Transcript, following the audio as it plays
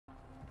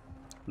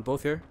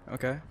Both here?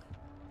 Okay.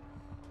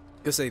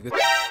 Good save. Good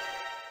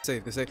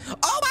save. Good save.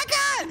 Oh my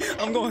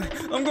god! I'm going.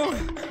 I'm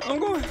going. I'm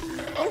going.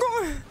 I'm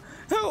going.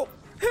 Help!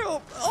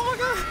 Help! Oh my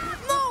god!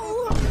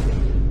 No!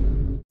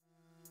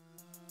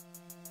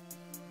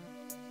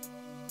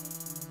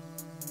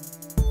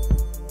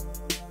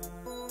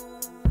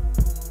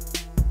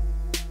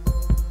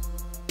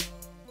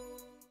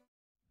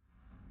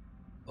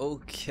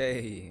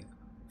 Okay.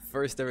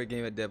 First ever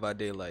game of Dead by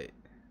Daylight.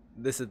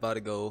 This is about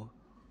to go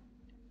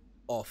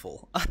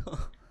awful.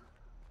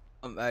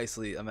 I'm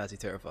actually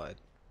terrified.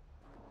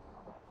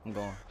 I'm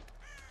going.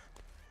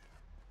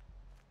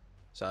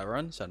 Should I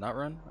run? Should I not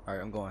run?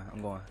 Alright, I'm going.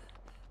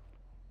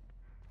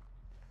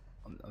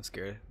 I'm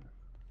scared.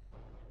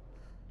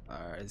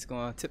 Alright, it's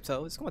going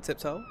tiptoe. It's going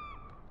tiptoe.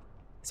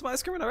 Somebody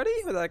screaming already?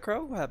 Was that a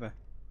crow? What happened?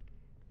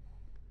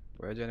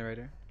 Where's the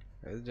generator?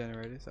 Where's the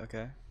generators?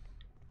 Okay.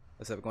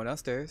 Let's have going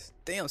downstairs.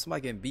 Damn,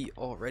 somebody getting beat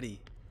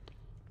already.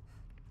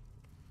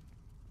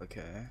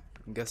 Okay.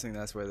 I'm guessing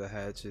that's where the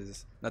hatch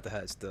is. Not the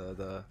hatch,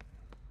 the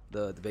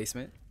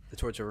basement. The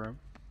torture room.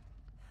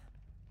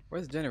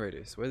 Where's the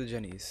generators? Where are the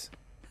jennies?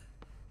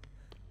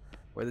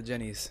 Where are the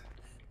jennies?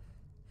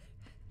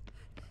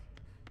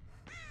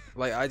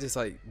 Like, I just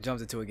like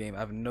jumped into a game. I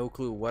have no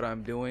clue what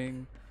I'm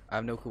doing. I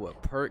have no clue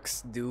what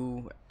perks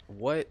do.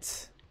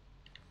 What?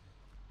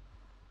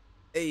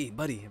 Hey,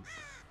 buddy.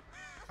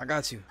 I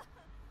got you.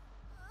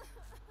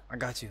 I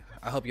got you.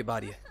 I'll help your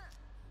body.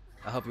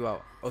 I'll help you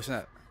out. Oh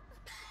snap.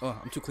 Oh,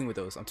 I'm too clean with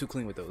those. I'm too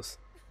clean with those.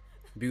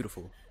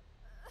 Beautiful.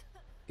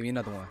 Give me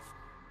another one.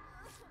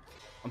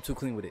 I'm too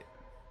clean with it.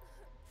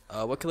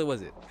 What killer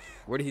was it?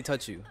 Where did he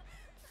touch you?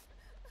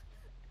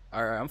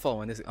 Alright, I'm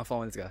following this. I'm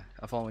following this guy.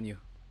 I'm following you.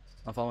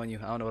 I'm following you.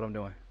 I don't know what I'm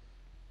doing.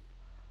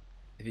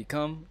 If he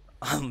come,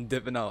 I'm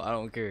dipping out. I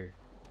don't care.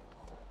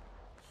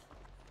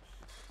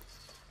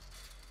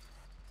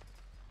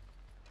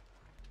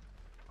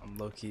 I'm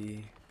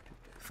low-key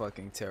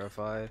fucking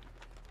terrified.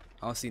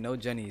 I don't see no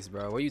jennies,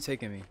 bro. Where you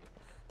taking me?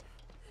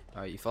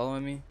 Alright, you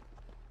following me?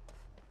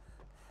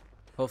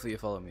 Hopefully you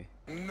follow me.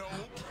 No.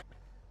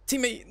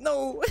 Teammate,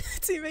 no!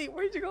 Teammate,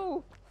 where'd you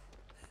go?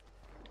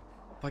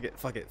 Fuck it,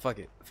 fuck it, fuck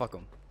it. Fuck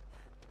him.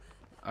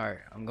 Alright,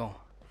 I'm going.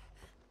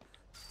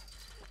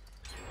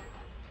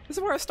 This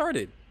is where I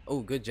started.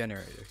 Oh, good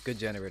generator. Good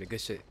generator.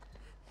 Good shit.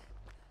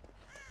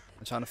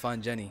 I'm trying to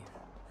find Jenny.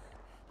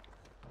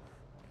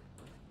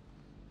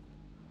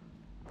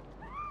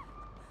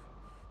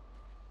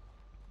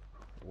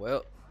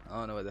 Well, I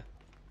don't know what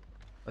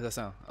what's that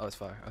sound? Oh, it's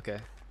fire. Okay.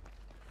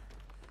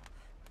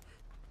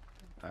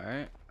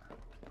 Alright.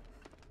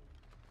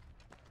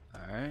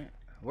 Alright.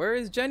 Where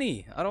is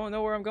Jenny? I don't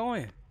know where I'm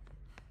going.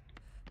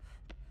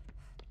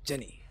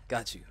 Jenny,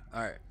 got you.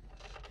 Alright.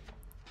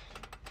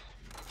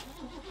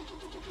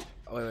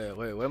 Wait.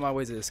 Where are my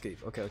ways to escape?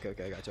 Okay. I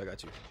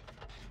got you.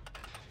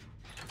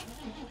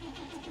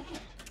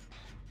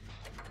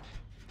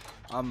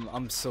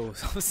 I'm so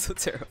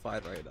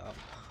terrified right now.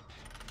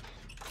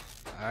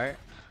 Alright.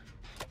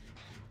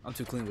 I'm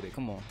too clean with it.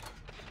 Come on.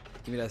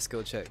 Give me that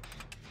skill check.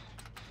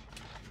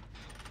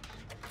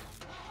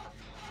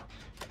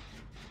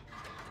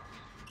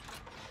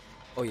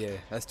 Oh yeah,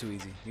 that's too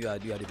easy. You gotta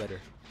do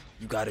better.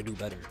 You gotta do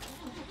better.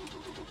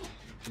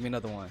 Give me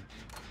another one.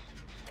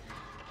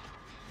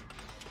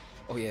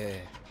 Oh yeah.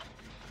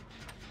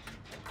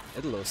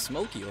 It's a little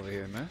smoky over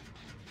here, man.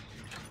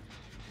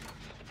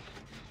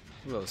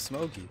 A little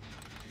smoky.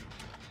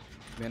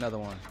 Give me another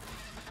one.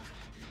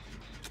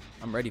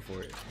 I'm ready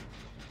for it.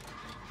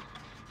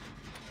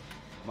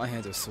 My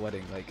hands are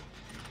sweating. Like,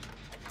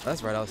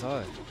 that's right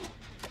outside.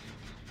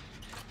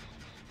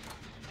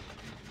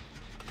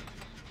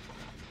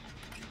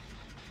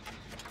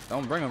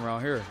 Don't bring them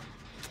around here.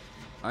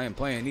 I ain't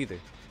playing either.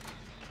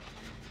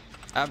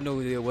 I have no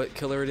idea what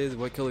killer it is,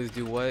 what killers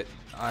do what.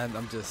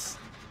 I'm just.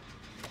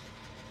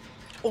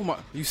 Oh my,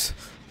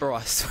 bro!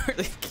 I swear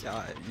to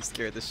God, you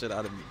scared the shit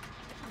out of me.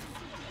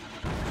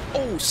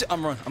 Oh shit!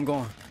 I'm running. I'm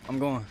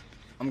going.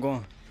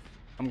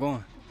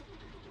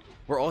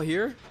 We're all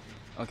here?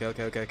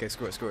 Okay.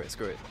 Screw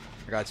it.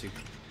 I got you.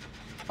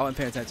 I wasn't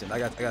paying attention. I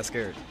got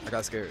scared.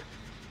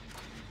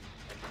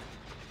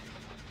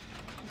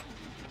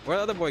 Where'd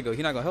the other boy go?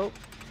 He not gonna help?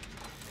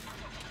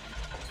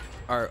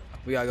 Alright,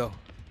 we gotta go.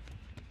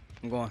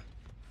 I'm going.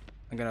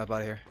 I'm getting up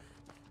out of here.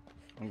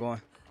 I'm going.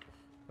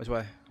 Which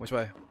way?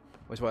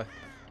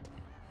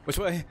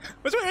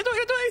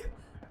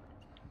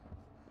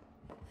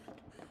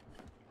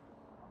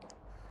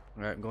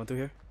 Alright, I'm going through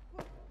here.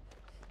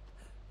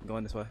 I'm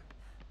going this way.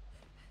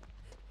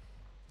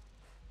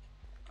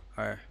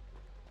 Alright.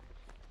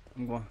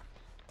 I'm going.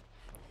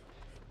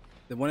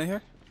 The one in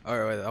here?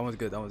 Alright, that one's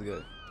good.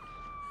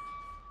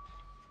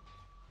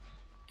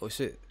 Oh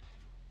shit.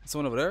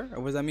 Someone over there? Or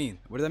what does that mean?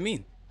 What does that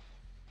mean?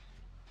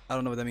 I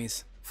don't know what that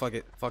means. Fuck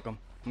it. Fuck them.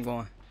 I'm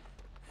going.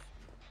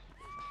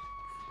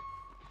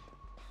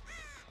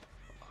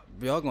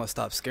 Y'all gonna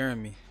stop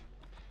scaring me.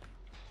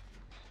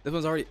 This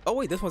one's already. Oh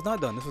wait, this one's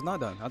not done. I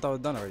thought it was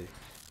done already.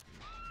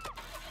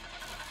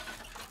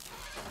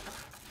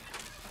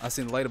 I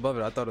seen the light above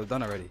it. I thought it was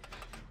done already.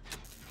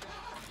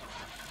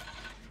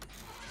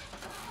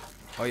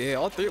 Oh yeah,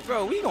 all three,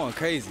 bro. We going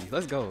crazy.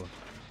 Let's go.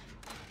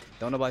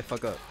 Don't nobody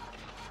fuck up.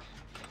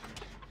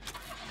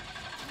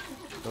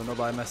 Don't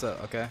nobody mess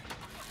up. Okay.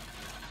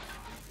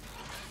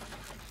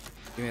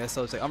 Give me that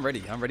skull check. I'm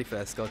ready. I'm ready for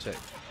that skull check.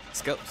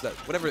 Skull,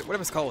 whatever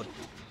it's called.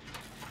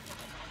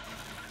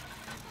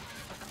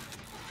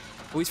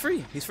 Oh, he's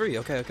free. He's free.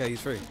 Okay, okay,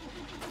 he's free.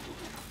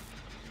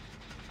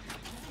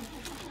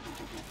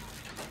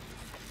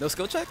 No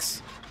skill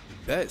checks?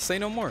 Bet. Say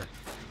no more.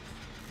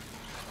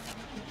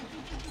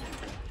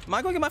 Am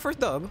I gonna get my first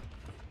dub?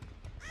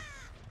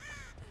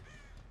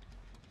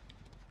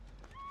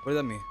 What does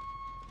that mean?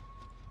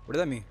 What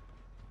does that mean?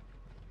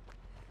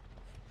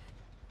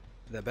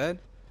 Is that bad?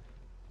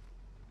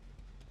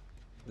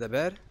 Is that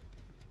bad?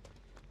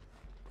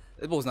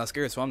 This bull's not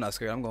scared, so I'm not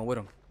scared. I'm going with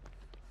him.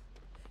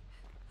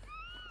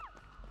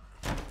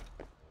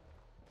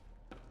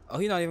 Oh,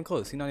 he's not even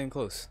close. He's not even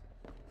close.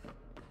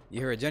 You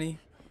hear it, Jenny?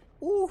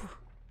 Ooh.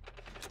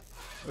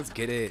 Let's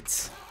get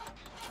it.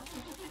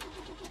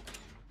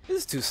 This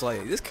is too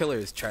slight. This killer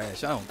is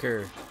trash. I don't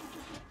care.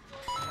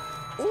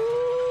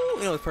 Ooh,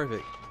 you know it's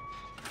perfect.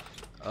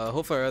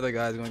 Hopefully our other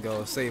guy's gonna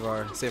go save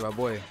our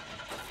boy.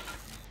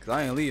 Cause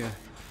I ain't leaving.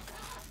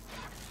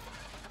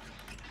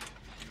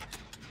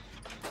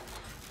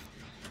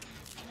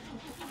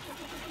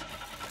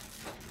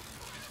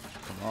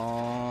 Come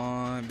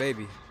on,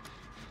 baby.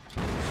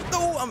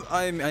 No,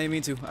 I didn't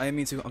mean to. I didn't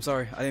mean to. I'm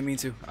sorry. I didn't mean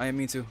to. I didn't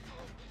mean to.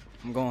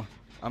 I'm going.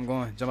 I'm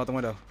going. Jump out the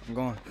window. I'm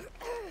going.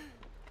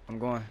 I'm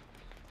going.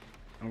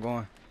 I'm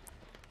going.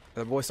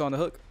 That boy still on the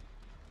hook.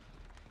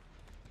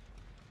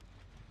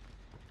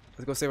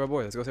 Let's go save our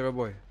boy. Let's go save our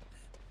boy.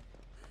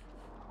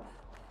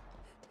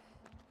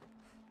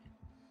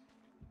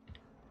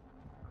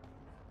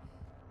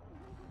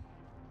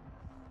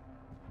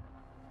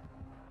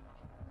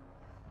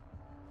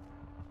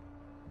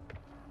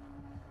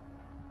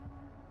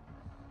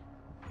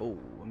 Oh,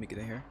 let me get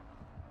in here.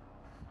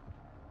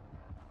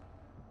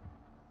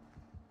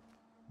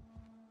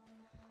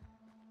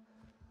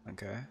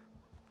 Okay.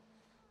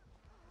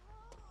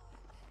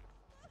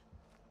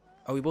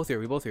 Oh, we both here.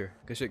 We both here.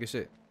 Good shit. Good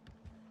shit.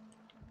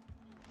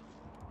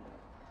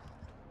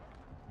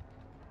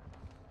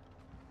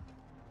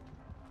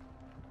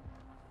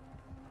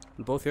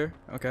 We both here.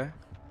 Okay.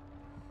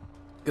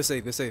 Good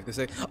save. Good save. Good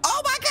save.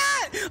 Oh my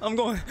God! I'm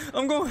going.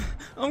 I'm going.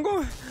 I'm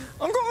going.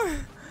 I'm going.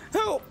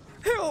 Help!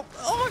 Help!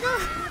 Oh my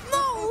God!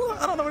 No!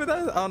 I don't know what that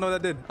is. I don't know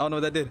what that did. I don't know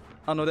what that did.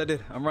 I don't know what that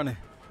did. I'm running.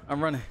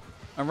 I'm running.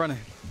 I'm running.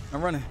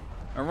 I'm running.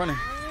 I'm running.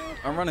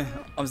 I'm running.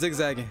 I'm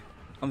zigzagging.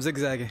 I'm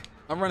zigzagging.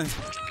 I'm running.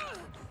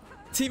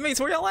 Teammates,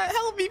 where y'all at?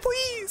 Help me,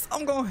 please!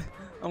 I'm going.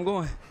 I'm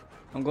going.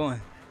 I'm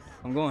going.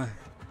 I'm going.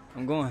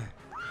 I'm going.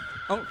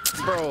 Oh,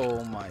 bro,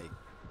 oh my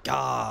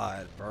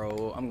God,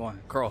 bro. I'm going.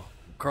 Crawl.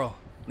 Crawl.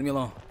 Leave me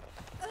alone.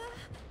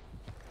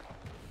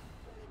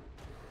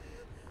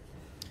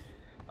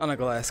 I'm not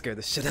gonna lie, I scared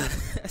the shit out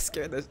of I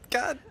scared the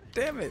God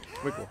damn it.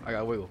 Wiggle. I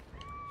got wiggle.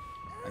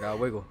 I got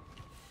wiggle.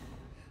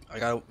 I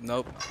got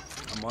nope.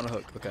 I'm on a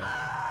hook. Okay.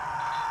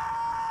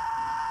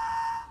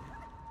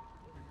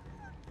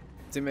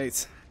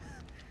 Teammates,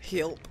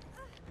 help.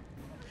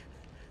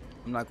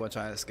 I'm not gonna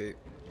try and escape.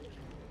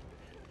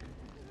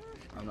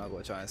 I'm not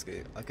gonna try and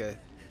escape. Okay.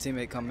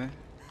 Teammate coming.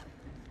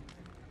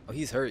 Oh,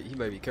 he's hurt. He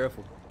better be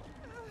careful.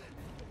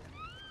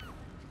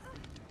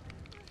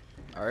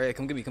 Alright,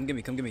 come get me, come get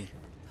me, come get me.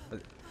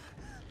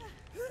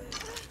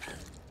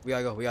 We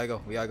gotta go, we gotta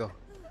go, we gotta go.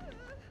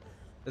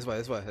 This way,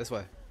 this way, this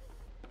way.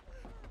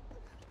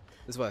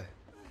 This way.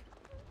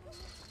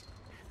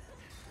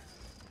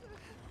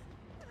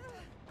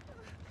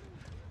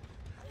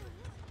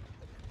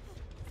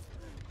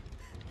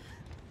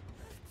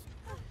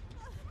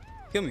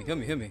 Kill me, kill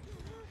me, kill me.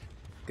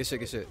 Good shit,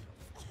 good shit.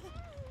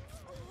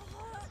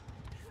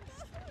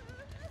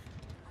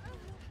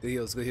 Good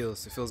heals, good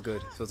heals. It feels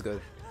good, it feels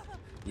good.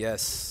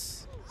 Yes.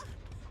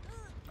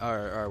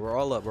 Alright, we're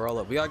all up, we're all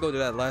up. We gotta go to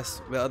that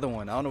other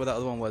one. I don't know what that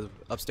other one was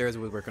upstairs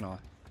we were working on.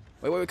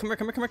 Wait, wait, wait, come here,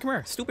 come here, come here, come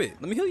here. Stupid.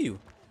 Let me heal you.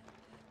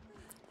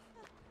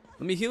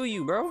 Let me heal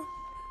you, bro.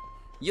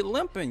 You're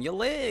limping, your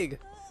leg.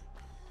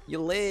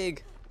 Your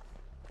leg.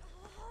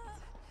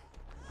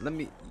 Let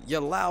me,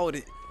 you're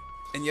loud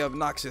and you're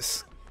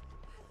obnoxious.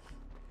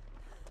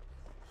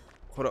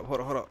 Hold up, hold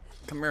up, hold up.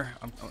 Come here.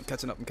 I'm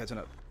catching up, I'm catching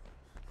up.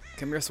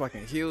 Come here so I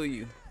can heal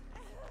you.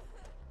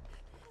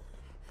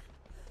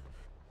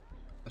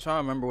 I'm trying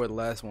to remember where the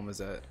last one was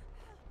at.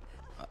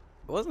 It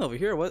wasn't over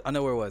here. What? I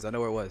know where it was. I know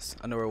where it was.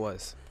 I know where it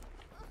was.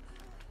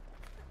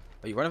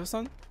 Are you running for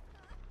something?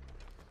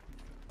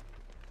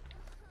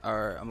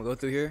 Alright, I'm gonna go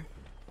through here.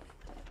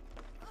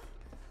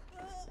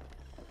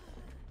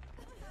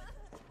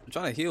 I'm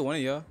trying to heal one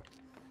of y'all.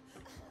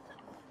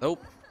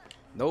 Nope.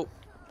 Nope.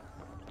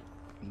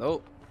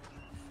 Nope.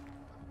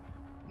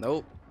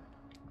 Nope.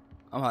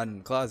 I'm hiding in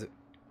the closet.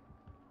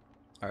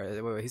 Alright,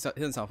 wait, wait. He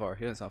doesn't sound far.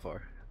 He doesn't sound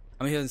far.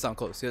 I mean, he doesn't sound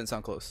close. He doesn't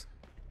sound close.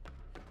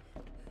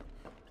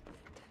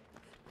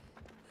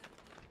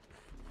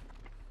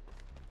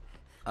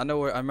 I know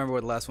where. I remember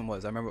where the last one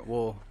was. I remember.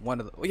 Well,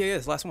 one of the. Oh yeah, yeah,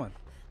 it's the last one.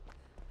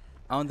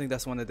 I don't think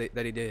that's the one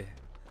that he did.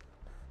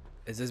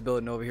 Is this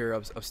building over here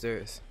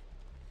upstairs?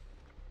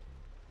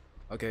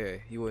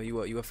 Okay, you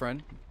a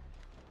friend?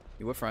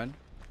 You a friend?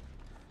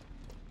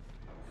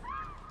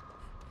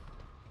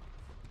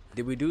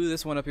 Did we do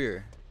this one up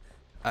here?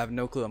 I have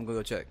no clue. I'm gonna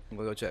go check. I'm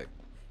gonna go check.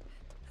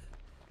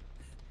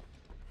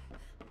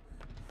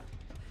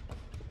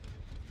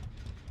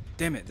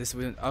 Damn it! This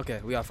was okay.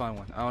 We gotta find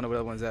one. I don't know where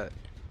that one's at.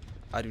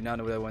 I do not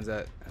know where that one's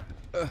at.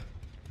 Jump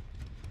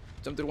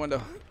through the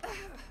window.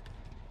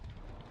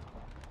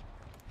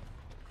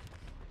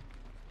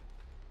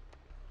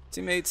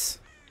 Teammates,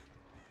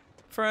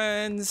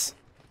 friends.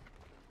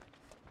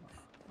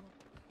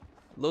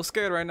 A little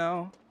scared right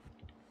now.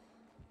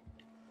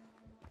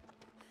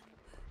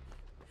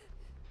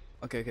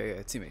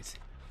 Okay, teammates.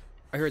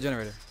 I hear a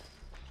generator.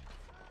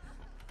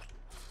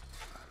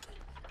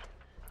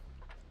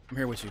 I'm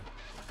here with you.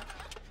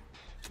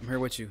 I'm here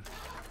with you.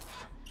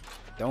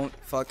 Don't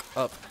fuck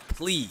up,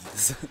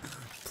 please.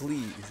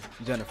 Please,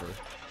 Jennifer.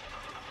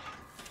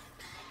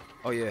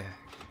 Oh yeah.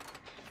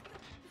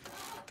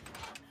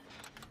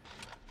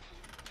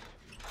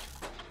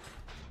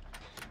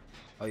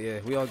 Oh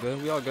yeah, we all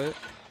good. We all good.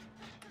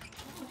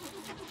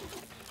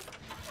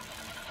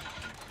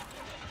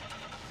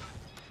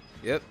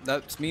 Yep,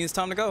 that means it's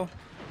time to go.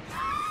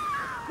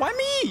 Why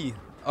me?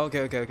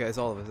 Okay. It's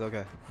all of us.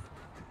 Okay.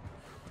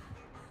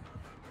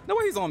 No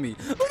way he's on me.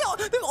 Look at all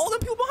the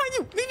people behind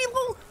you. Leave me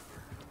alone.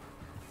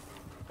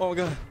 Oh my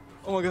god.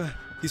 Oh my god.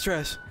 He's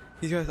trash.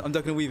 He's trash. I'm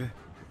ducking and weaving.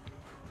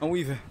 I'm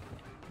weaving.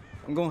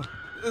 I'm going.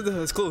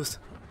 It's closed.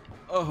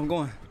 Oh, I'm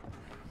going.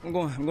 I'm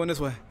going this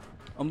way.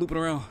 I'm looping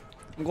around.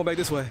 I'm going back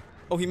this way.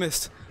 Oh, he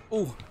missed.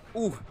 Ooh.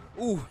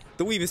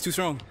 The weave is too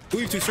strong. The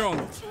weave is too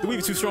strong. The weave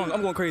is too strong.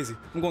 I'm going crazy.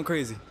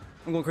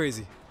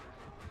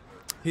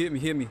 He hit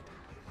me.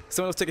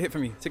 Someone else take a hit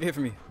from me. Take a hit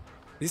from me. Is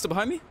he still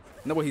behind me?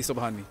 No way he's still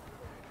behind me.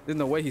 There's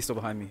no way he's still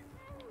behind me.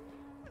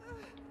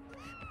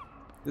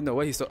 There's no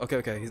way he's still...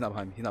 Okay. He's not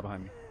behind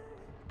me.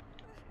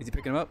 Is he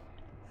picking him up?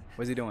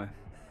 What is he doing?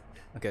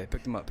 Okay,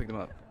 picked him up.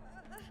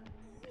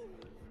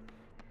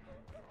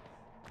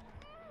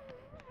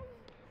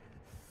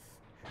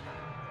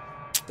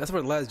 That's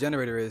where the last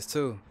generator is,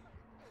 too.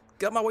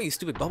 Get out my way, you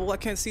stupid bubble. I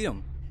can't see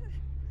him.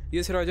 You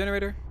just hit our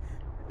generator?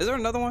 Is there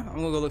another one? I'm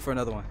gonna go look for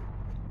another one.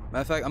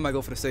 Matter of fact, I might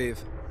go for the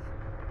save.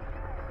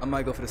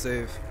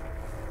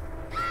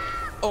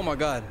 Oh my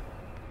god.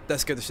 That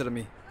scared the shit out of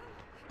me.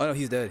 Oh no,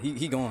 he's dead.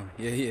 He gone.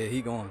 Yeah,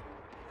 he gone.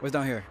 What's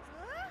down here?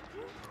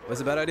 Was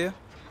it a bad idea?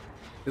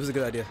 It was a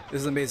good idea. This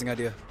is an amazing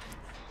idea.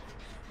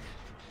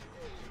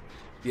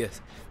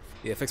 Yes.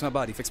 Yeah, fix my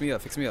body. Fix me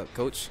up,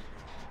 coach.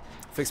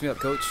 Fix me up,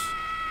 coach.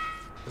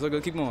 It's all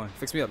good. Keep going.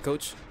 Fix me up,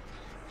 coach.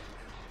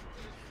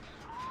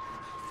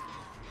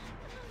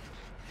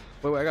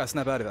 Wait, I gotta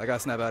snap out of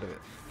it.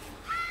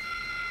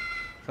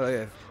 Oh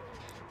yeah.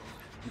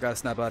 I gotta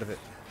snap out of it.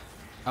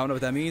 I don't know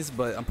what that means,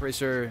 but I'm pretty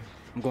sure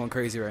I'm going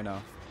crazy right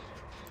now.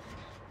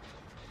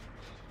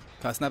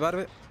 Can I snap out of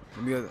it?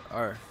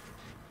 Alright.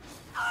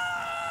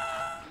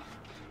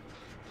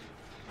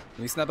 Let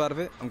me snap out of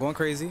it. I'm going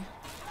crazy.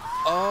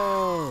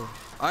 Oh,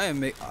 I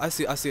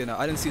see it now.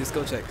 I didn't see the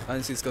skill check.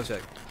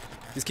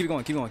 Just keep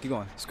going.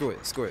 Screw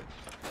it.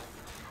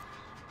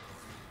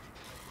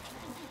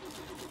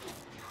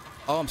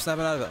 Oh, I'm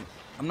snapping out of it.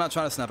 I'm not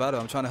trying to snap out of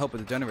it. I'm trying to help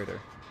with the generator.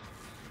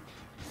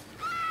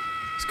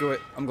 Screw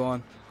it. I'm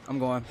going. I'm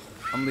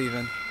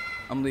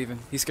leaving.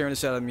 He's scaring the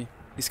shit out of me.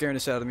 I'm scared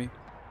as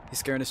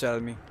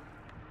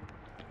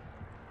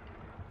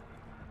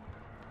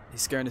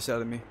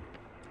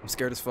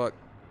fuck.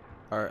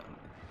 Alright.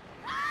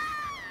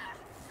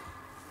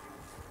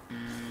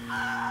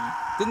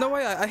 There's no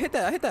way I hit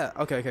that.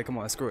 Okay, come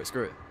on. Screw it.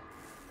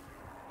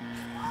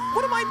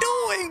 What am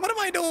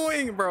I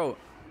doing, bro?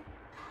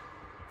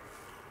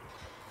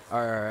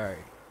 Alright.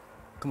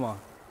 Come on.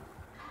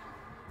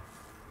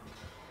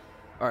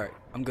 Alright,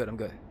 I'm good.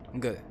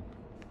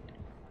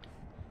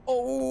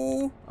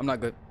 Oh, I'm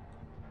not good.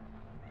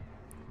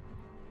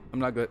 I'm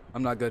not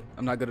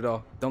good at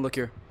all. Don't look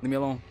here. Leave me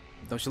alone.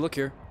 Don't you look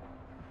here.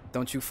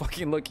 Don't you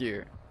fucking look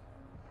here.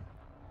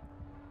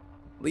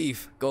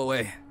 Leave. Go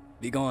away.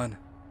 Be gone.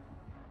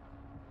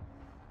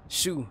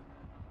 Shoo.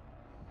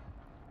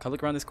 Can I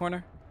look around this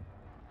corner?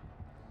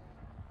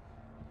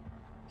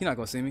 He's not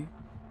gonna see me.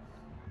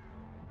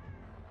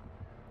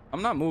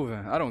 I'm not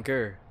moving. I don't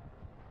care.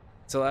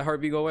 Till that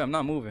heartbeat go away, I'm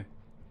not moving.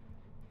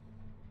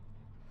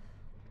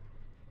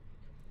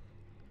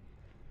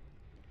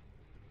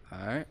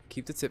 Alright,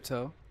 keep the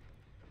tiptoe.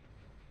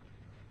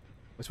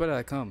 Which way did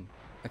I come?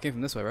 I came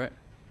from this way, right?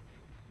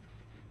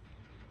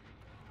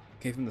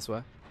 Came from this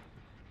way.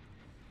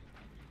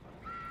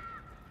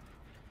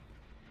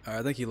 Alright,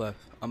 I think he left.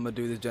 I'm gonna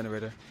do this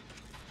generator.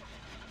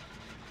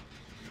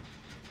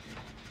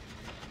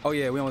 Oh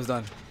yeah, we almost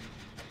done.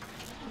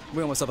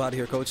 We almost up out of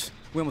here, coach.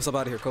 Let's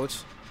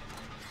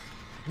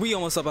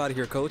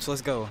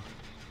go.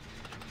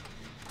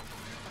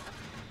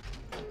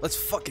 Let's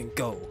fucking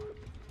go.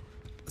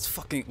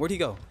 Where'd he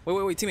go?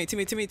 Wait,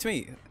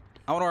 teammate.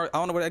 I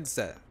don't know where the exit's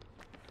at.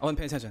 I wasn't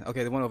paying attention.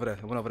 Okay, the one over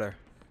there.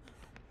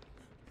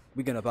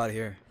 We getting up out of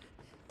here.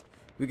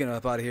 We getting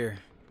up out of here.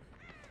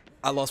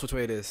 I lost which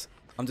way it is.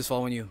 I'm just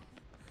following you.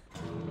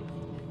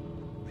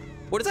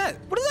 What is that?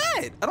 What is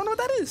that? I don't know what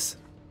that is.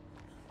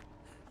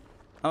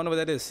 I don't know what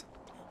that is.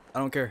 I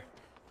don't care.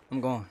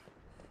 I'm gone.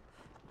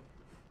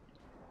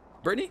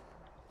 Brittany?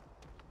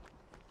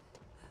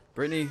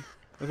 Brittany,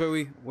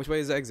 which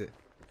way is the exit?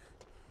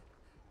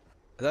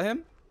 Is that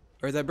him?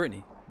 Or is that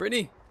Brittany?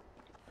 Brittany!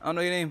 I don't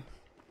know your name.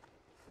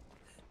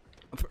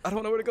 I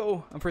don't know where to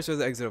go. I'm pretty sure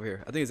there's an exit over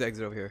here. I think it's the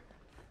exit over here.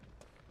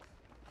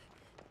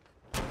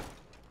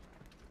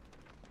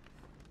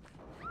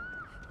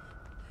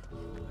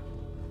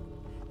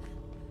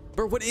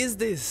 Bro, what is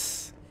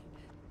this?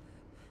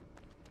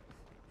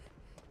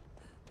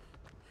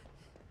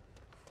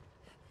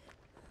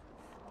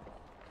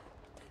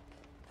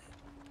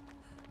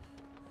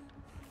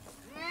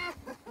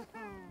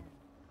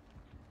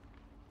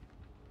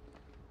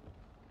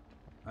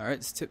 Alright,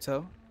 just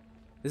tiptoe.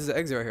 This is the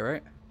exit right here,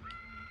 right?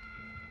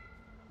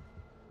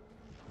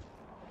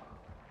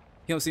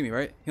 He don't see me,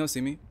 right? He don't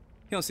see me.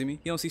 He don't see me.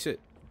 He don't see shit.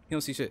 He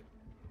don't see shit.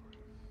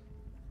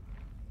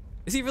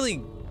 Is he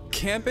really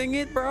camping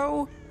it,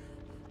 bro?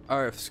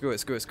 Alright, screw it,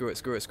 screw it, screw it,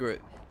 screw it, screw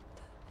it.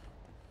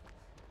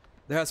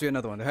 There has to be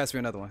another one. There has to be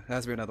another one. There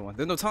has to be another one.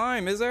 There's no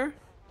time, is there?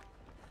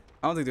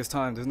 I don't think there's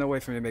time. There's no way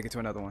for me to make it to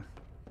another one.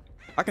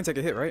 I can take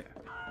a hit, right?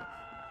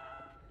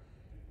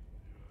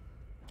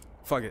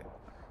 Fuck it.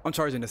 I'm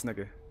charging this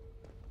nigga.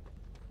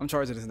 I'm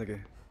charging this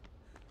nigga.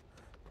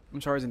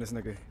 I'm charging this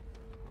nigga.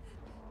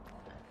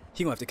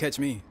 He gonna have to catch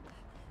me.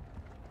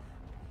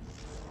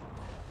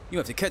 You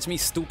have to catch me,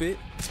 stupid.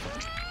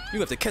 You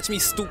have to catch me,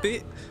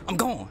 stupid. I'm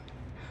gone.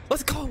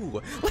 Let's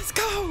go. Let's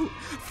go.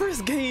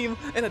 First game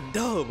and a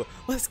dub.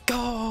 Let's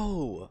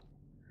go.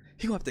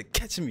 He gonna have to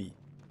catch me.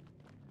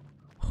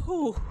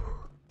 Whew.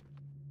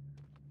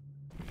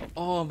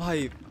 Oh, I'm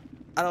hype.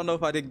 I don't know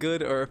if I did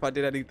good or if I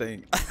did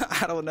anything.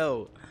 I don't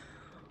know.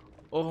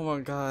 Oh my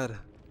god.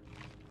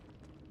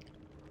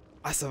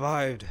 I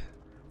survived.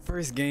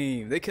 First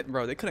game. They couldn't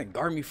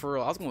guard me for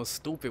real. I was going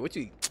stupid. What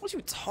you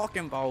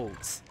talking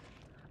about?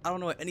 I don't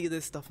know what any of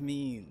this stuff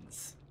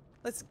means.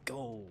 Let's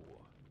go.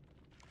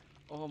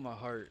 Oh my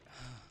heart.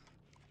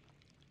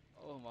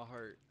 Oh my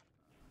heart.